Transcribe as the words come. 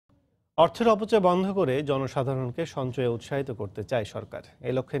অর্থের অপচয় বন্ধ করে জনসাধারণকে সঞ্চয়ে উৎসাহিত করতে চায় সরকার।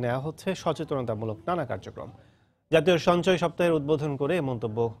 এ লক্ষ্যে নেওয়া হচ্ছে সচেতনতামূলক নানা কার্যক্রম। জাতীয় সঞ্চয় সপ্তাহের উদ্বোধন করে এ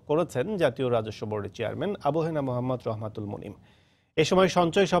মন্তব্য করেছেন জাতীয় রাজস্ব বোর্ডের চেয়ারম্যান আবহেনা মোহাম্মদ রহমাতুল মুনিম। এ সময়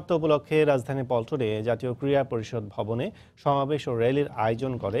সঞ্চয় সপ্তাহ উপলক্ষে রাজধানী পল্টনে জাতীয় ক্রীড়া পরিষদ ভবনে সমাবেশ ও র্যালির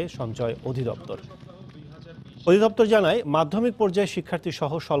আয়োজন করে সঞ্চয় অধিদপ্তর। অধিদপ্তর জানায়, মাধ্যমিক পর্যায়ে শিক্ষার্থী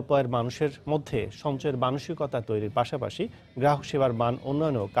সহ স্বল্প আয়ের মানুষের মধ্যে সঞ্চয়ের মানসিকতা তৈরির পাশাপাশি গ্রাহক সেবার মান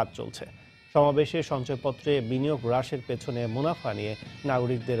উন্নয়নেও কাজ চলছে। সমাবেশে সঞ্চয়পত্রে বিনিয়োগ হ্রাসের পেছনে মুনাফা নিয়ে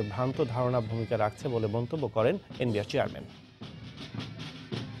নাগরিকদের ভ্রান্ত ধারণা ভূমিকা রাখছে বলে মন্তব্য করেন এনবিআর চেয়ারম্যান।